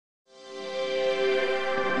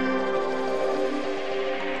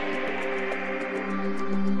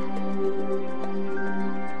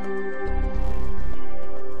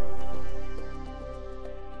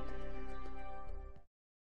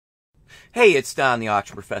Hey, it's Don, the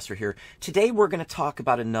Auction Professor here. Today we're going to talk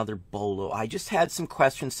about another bolo. I just had some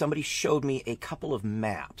questions. Somebody showed me a couple of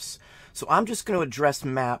maps. So I'm just going to address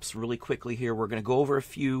maps really quickly here. We're going to go over a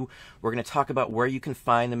few. We're going to talk about where you can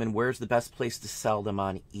find them and where's the best place to sell them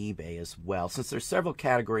on eBay as well, since there's several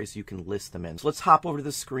categories you can list them in. So let's hop over to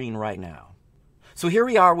the screen right now. So here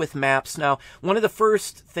we are with maps. Now, one of the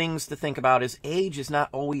first things to think about is age is not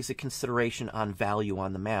always a consideration on value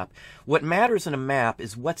on the map. What matters in a map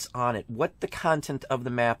is what's on it, what the content of the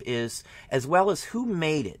map is, as well as who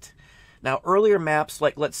made it. Now, earlier maps,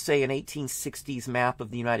 like let's say an 1860s map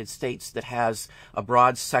of the United States that has a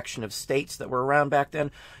broad section of states that were around back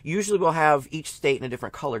then, usually will have each state in a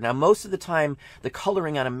different color. Now, most of the time, the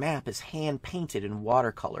coloring on a map is hand-painted in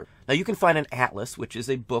watercolor. Now, you can find an atlas, which is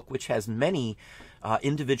a book which has many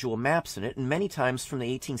individual maps in it, and many times from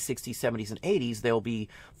the 1860s, 70s, and 80s, they'll be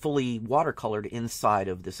fully watercolored inside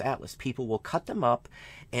of this atlas. People will cut them up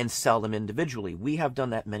and sell them individually. We have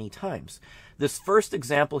done that many times. This first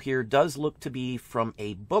example here does look to be from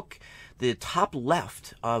a book. The top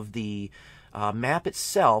left of the map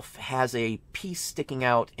itself has a piece sticking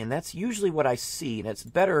out, and that's usually what I see, and it's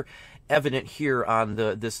better evident here on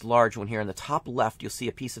this large one here. On the top left, you'll see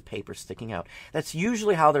a piece of paper sticking out. That's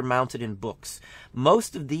usually how they're mounted in books.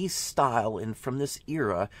 Most of these style and from this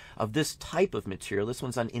era of this type of material, this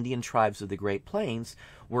one's on Indian tribes of the Great Plains,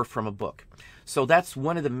 were from a book. So that's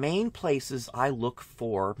one of the main places I look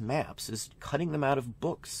for maps, is cutting them out of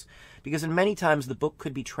books. Because in many times the book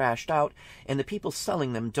could be trashed out, and the people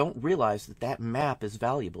selling them don't realize that that map is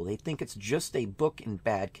valuable. They think it's just a book in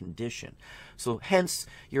bad condition. So hence,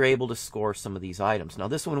 you're able to score some of these items. Now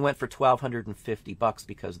this one went for $1,250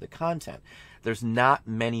 because of the content. There's not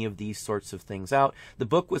many of these sorts of things out. The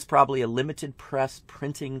book was probably a limited press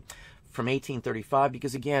printing from 1835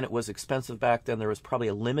 because, again, it was expensive back then. There was probably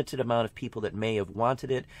a limited amount of people that may have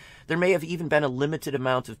wanted it. There may have even been a limited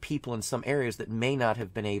amount of people in some areas that may not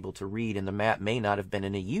have been able to read, and the map may not have been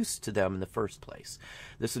any use to them in the first place.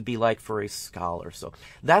 This would be like for a scholar. So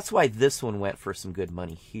that's why this one went for some good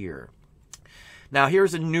money here. Now,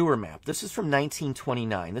 here's a newer map. This is from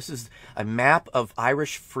 1929. This is a map of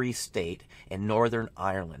Irish Free State in Northern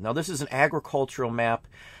Ireland. Now, this is an agricultural map.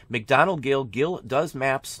 McDonald Gill does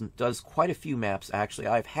maps, does quite a few maps, actually.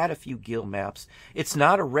 I've had a few Gill maps. It's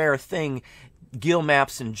not a rare thing, Gill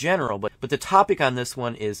maps in general, but the topic on this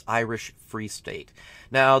one is Irish Free State.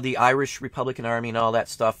 Now, the Irish Republican Army and all that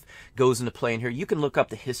stuff goes into play in here. You can look up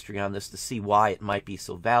the history on this to see why it might be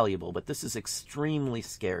so valuable, but this is extremely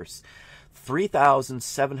scarce.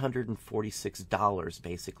 $3,746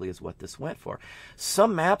 basically is what this went for.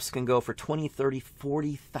 Some maps can go for $20,000,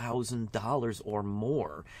 $30,000, $40,000 or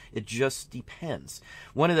more. It just depends.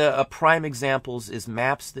 One of the prime examples is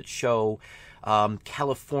maps that show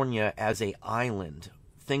California as an island,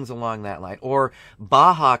 things along that line, or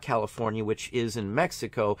Baja California, which is in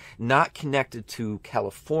Mexico, not connected to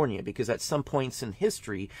California because at some points in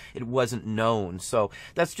history it wasn't known. So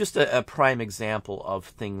that's just a prime example of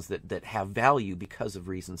things that have value because of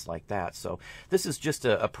reasons like that. So this is just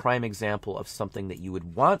a prime example of something that you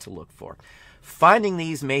would want to look for. Finding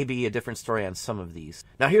these may be a different story on some of these.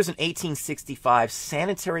 Now here's an 1865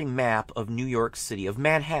 sanitary map of New York City, of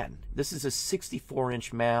Manhattan. This is a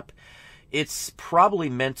 64-inch map. It's probably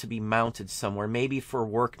meant to be mounted somewhere, maybe for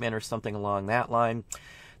workmen or something along that line.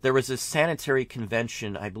 There was a sanitary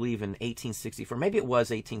convention, I believe, in 1864. Maybe it was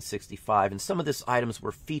 1865, and some of these items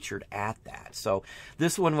were featured at that. So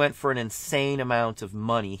this one went for an insane amount of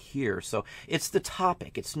money here. So it's the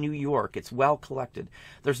topic. It's New York. It's well collected.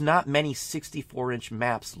 There's not many 64-inch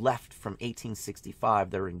maps left from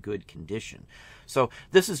 1865 that are in good condition. So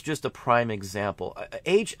this is just a prime example.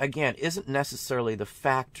 Age, again, isn't necessarily the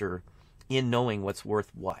factor in knowing what's worth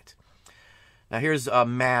what. Now here's a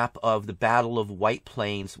map of the Battle of White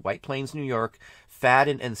Plains, New York,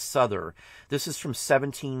 Fadden and Souther. This is from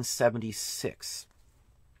 1776.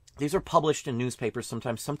 These are published in newspapers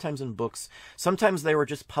sometimes in books. Sometimes they were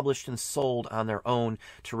just published and sold on their own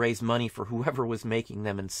to raise money for whoever was making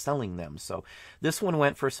them and selling them. So this one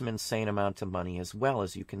went for some insane amount of money as well,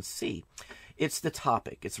 as you can see. It's the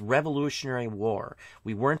topic. It's Revolutionary War.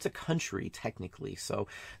 We weren't a country, technically, so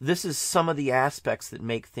this is some of the aspects that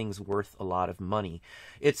make things worth a lot of money.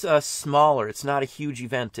 It's smaller. It's not a huge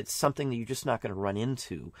event. It's something that you're just not going to run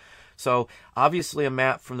into. So obviously a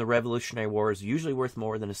map from the Revolutionary War is usually worth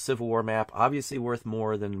more than a Civil War map, obviously worth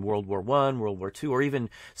more than World War I, World War II, or even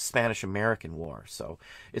Spanish-American War. So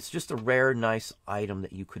it's just a rare, nice item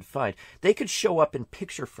that you could find. They could show up in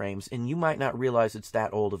picture frames, and you might not realize it's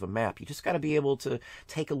that old of a map. You just got to be able to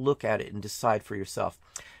take a look at it and decide for yourself.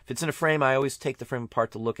 If it's in a frame, I always take the frame apart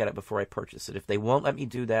to look at it before I purchase it. If they won't let me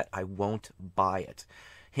do that, I won't buy it.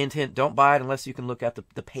 Hint, hint, don't buy it unless you can look at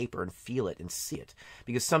the paper and feel it and see it.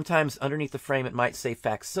 Because sometimes underneath the frame it might say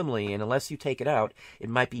facsimile, and unless you take it out, it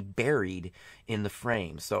might be buried in the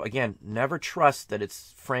frame. So again, never trust that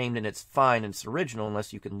it's framed and it's fine and it's original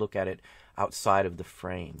unless you can look at it outside of the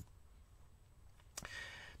frame.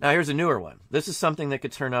 Now here's a newer one. This is something that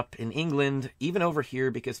could turn up in England, even over here,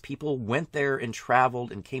 because people went there and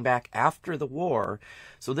traveled and came back after the war.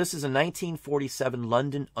 So this is a 1947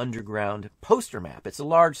 London Underground poster map. It's a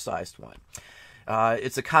large-sized one.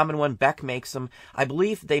 It's a common one. Beck makes them. I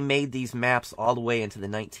believe they made these maps all the way into the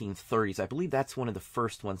 1930s. I believe that's one of the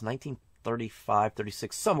first ones, 1935,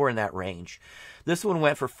 36, somewhere in that range. This one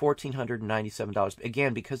went for $1,497.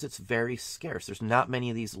 Again, because it's very scarce. There's not many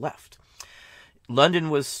of these left. London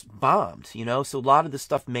was bombed, you know, so a lot of this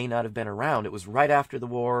stuff may not have been around. It was right after the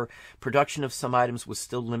war. Production of some items was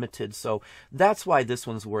still limited, so that's why this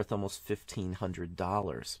one's worth almost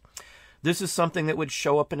 $1,500. This is something that would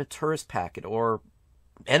show up in a tourist packet, or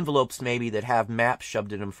envelopes maybe that have maps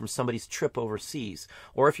shoved in them from somebody's trip overseas.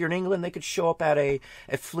 Or if you're in England, they could show up at a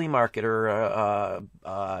flea market or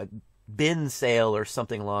a bin sale or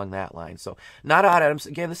something along that line. So not odd items.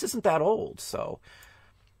 Again, this isn't that old, so...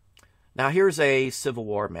 Now here's a Civil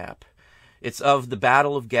War map. It's of the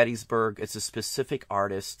Battle of Gettysburg. It's a specific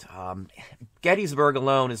artist. Gettysburg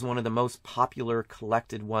alone is one of the most popular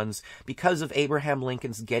collected ones because of Abraham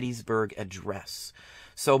Lincoln's Gettysburg Address.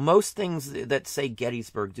 So most things that say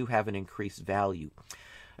Gettysburg do have an increased value.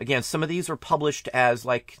 Again, some of these were published as,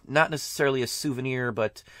 like, not necessarily a souvenir,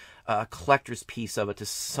 but a collector's piece of it to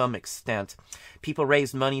some extent. People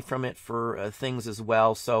raised money from it for things as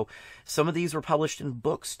well. So some of these were published in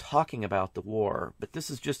books talking about the war. But this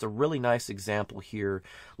is just a really nice example here.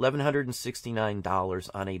 $1,169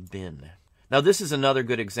 on a bin. Now this is another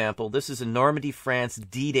good example. This is a Normandy, France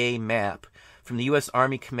D-Day map from the U.S.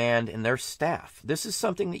 Army Command and their staff. This is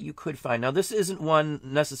something that you could find. Now, this isn't one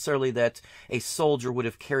necessarily that a soldier would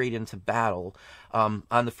have carried into battle on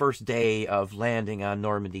the first day of landing on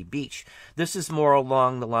Normandy Beach. This is more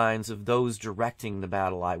along the lines of those directing the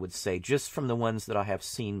battle, I would say, just from the ones that I have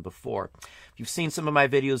seen before. If you've seen some of my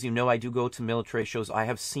videos, you know I do go to military shows. I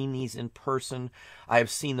have seen these in person. I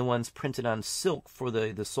have seen the ones printed on silk for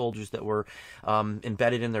the soldiers that were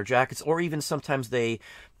embedded in their jackets, or even sometimes they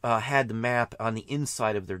had the map on the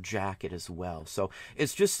inside of their jacket as well. So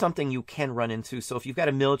it's just something you can run into. So if you've got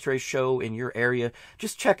a military show in your area,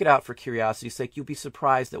 just check it out for curiosity's sake. You'll be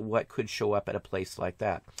surprised at what could show up at a place like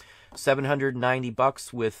that.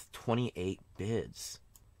 $790 with 28 bids.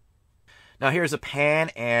 Now here's a Pan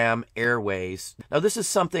Am Airways. Now this is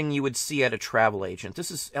something you would see at a travel agent. This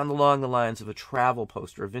is along the lines of a travel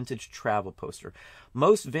poster, a vintage travel poster.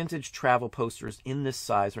 Most vintage travel posters in this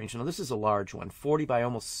size range. Now this is a large one, 40 by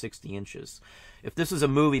almost 60 inches. If this was a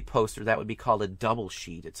movie poster, that would be called a double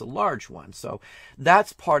sheet. It's a large one. So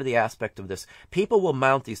that's part of the aspect of this. People will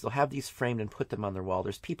mount these. They'll have these framed and put them on their wall.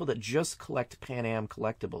 There's people that just collect Pan Am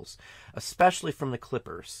collectibles, especially from the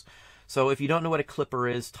Clippers. So if you don't know what a clipper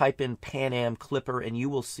is, type in Pan Am Clipper and you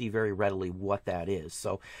will see very readily what that is.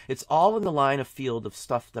 So it's all in the line of field of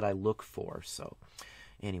stuff that I look for. So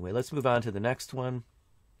anyway, let's move on to the next one.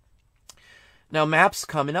 Now maps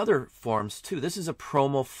come in other forms too. This is a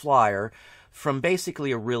promo flyer from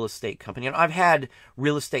basically a real estate company. And I've had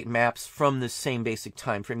real estate maps from the same basic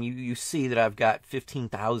time frame. You see that I've got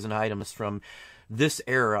 15,000 items from this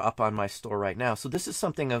era up on my store right now. So this is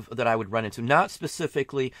something that I would run into, not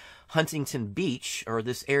specifically Huntington Beach or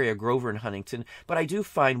this area, Grover and Huntington, but I do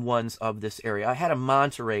find ones of this area. I had a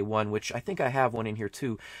Monterey one, which I think I have one in here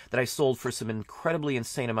too, that I sold for some incredibly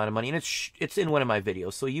insane amount of money, and it's in one of my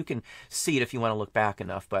videos, so you can see it if you want to look back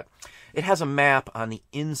enough. But it has a map on the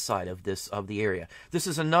inside of the area. This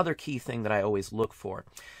is another key thing that I always look for.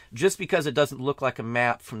 Just because it doesn't look like a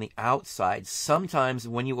map from the outside, sometimes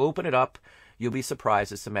when you open it up, you'll be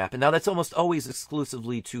surprised it's a map. And now that's almost always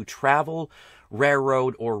exclusively to travel,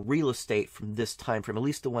 railroad, or real estate from this time frame, at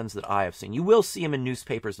least the ones that I have seen. You will see them in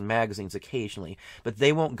newspapers and magazines occasionally, but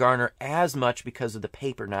they won't garner as much because of the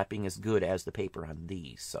paper not being as good as the paper on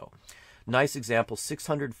these. So, nice example,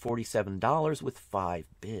 $647 with 5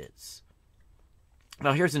 bids.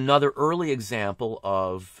 Now here's another early example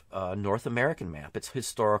of a North American map. It's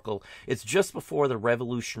historical. It's just before the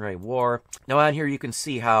Revolutionary War. Now on here you can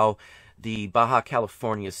see how the Baja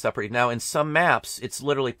California is separated. Now in some maps it's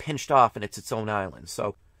literally pinched off and it's its own island.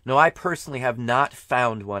 So no, I personally have not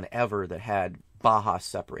found one ever that had Baja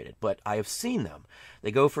separated, but I have seen them. They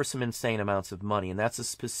go for some insane amounts of money, and that's a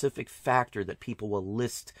specific factor that people will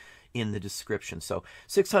list in the description. So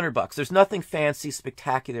 $600. There's nothing fancy,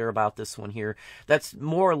 spectacular about this one here. That's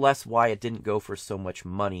more or less why it didn't go for so much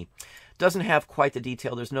money. Doesn't have quite the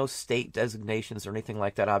detail. There's no state designations or anything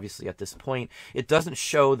like that, obviously, at this point. It doesn't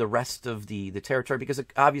show the rest of the territory because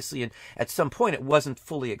obviously at some point it wasn't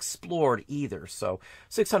fully explored either. So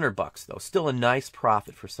 $600 though. Still a nice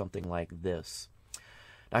profit for something like this.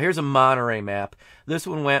 Now here's a Monterey map. This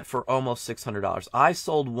one went for almost $600. I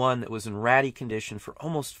sold one that was in ratty condition for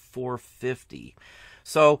almost $450.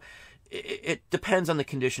 So it depends on the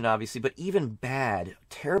condition, obviously, but even bad,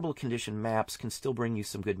 terrible condition maps can still bring you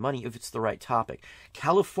some good money if it's the right topic.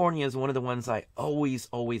 California is one of the ones I always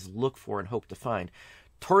look for and hope to find.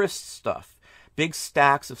 Tourist stuff. Big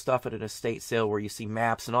stacks of stuff at an estate sale where you see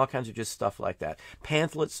maps and all kinds of just stuff like that.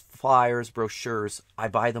 Pamphlets, flyers, brochures, I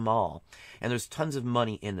buy them all. And there's tons of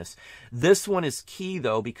money in this. This one is key,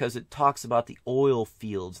 though, because it talks about the oil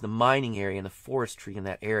fields, the mining area, and the forestry in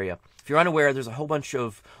that area. If you're unaware, there's a whole bunch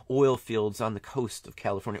of oil fields on the coast of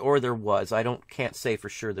California, or there was. Can't say for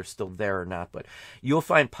sure they're still there or not, but you'll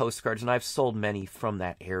find postcards, and I've sold many from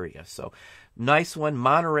that area. So nice one.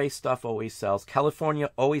 Monterey stuff always sells. California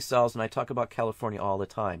always sells, and I talk about California all the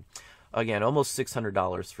time. Again, almost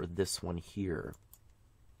 $600 for this one here.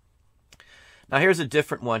 Now here's a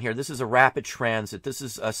different one here. This is a rapid transit. This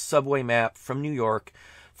is a subway map from New York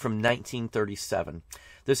from 1937.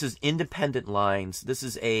 This is independent lines. This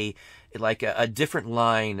is a different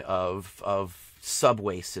line of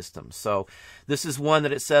subway system. So this is one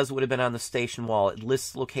that it says would have been on the station wall. It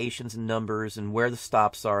lists locations and numbers and where the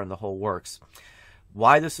stops are and the whole works.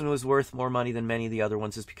 Why this one was worth more money than many of the other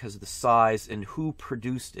ones is because of the size and who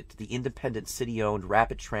produced it. The independent city-owned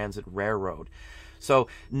rapid transit railroad. So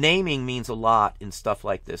naming means a lot in stuff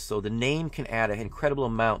like this. So the name can add an incredible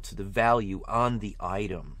amount to the value on the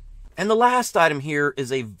item. And the last item here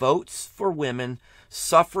is a Votes for Women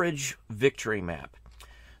suffrage victory map.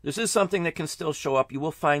 This is something that can still show up. You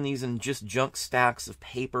will find these in just junk stacks of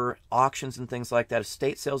paper, auctions and things like that,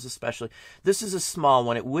 estate sales especially. This is a small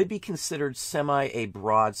one. It would be considered semi a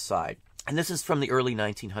broadside. And this is from the early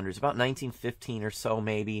 1900s, about 1915 or so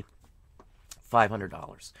maybe,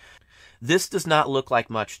 $500. This does not look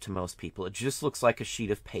like much to most people. It just looks like a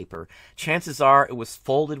sheet of paper. Chances are it was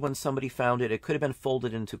folded when somebody found it. It could have been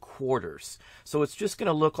folded into quarters. So it's just going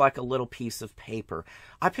to look like a little piece of paper.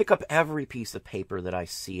 I pick up every piece of paper that I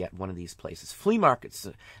see at one of these places. Flea markets,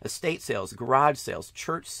 estate sales, garage sales,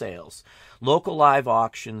 church sales, local live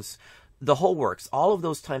auctions, the whole works. All of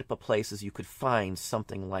those type of places you could find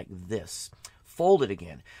something like this. Folded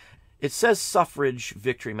again. It says suffrage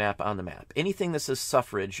victory map on the map. Anything that says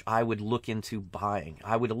suffrage, I would look into buying.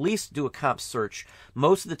 I would at least do a comp search.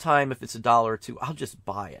 Most of the time, if it's $1 or $2, I'll just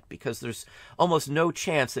buy it because there's almost no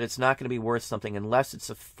chance that it's not going to be worth something unless it's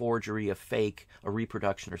a forgery, a fake, a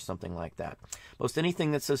reproduction, or something like that. Most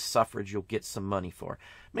anything that says suffrage, you'll get some money for.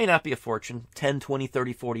 May not be a fortune, 10, 20,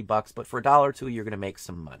 30, 40 bucks, but for $1 or $2, you're going to make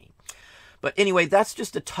some money. But anyway, that's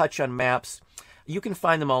just a touch on maps. You can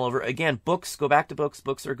find them all over. Again, books, go back to books.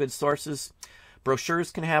 Books are good sources.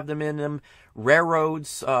 Brochures can have them in them.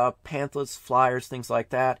 Railroads, pamphlets, flyers, things like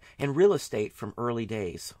that. And real estate from early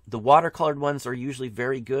days. The watercolored ones are usually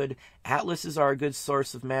very good. Atlases are a good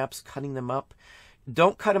source of maps, cutting them up.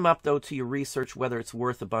 Don't cut them up, though, till you research whether it's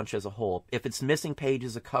worth a bunch as a whole. If it's missing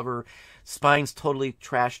pages, a cover, spine's totally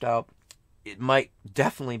trashed out, it might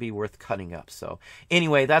definitely be worth cutting up. So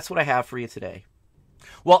anyway, that's what I have for you today.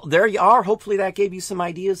 Well, there you are. Hopefully that gave you some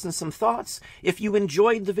ideas and some thoughts. If you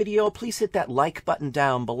enjoyed the video, please hit that like button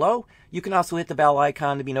down below. You can also hit the bell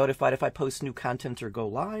icon to be notified if I post new content or go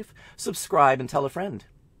live. Subscribe and tell a friend.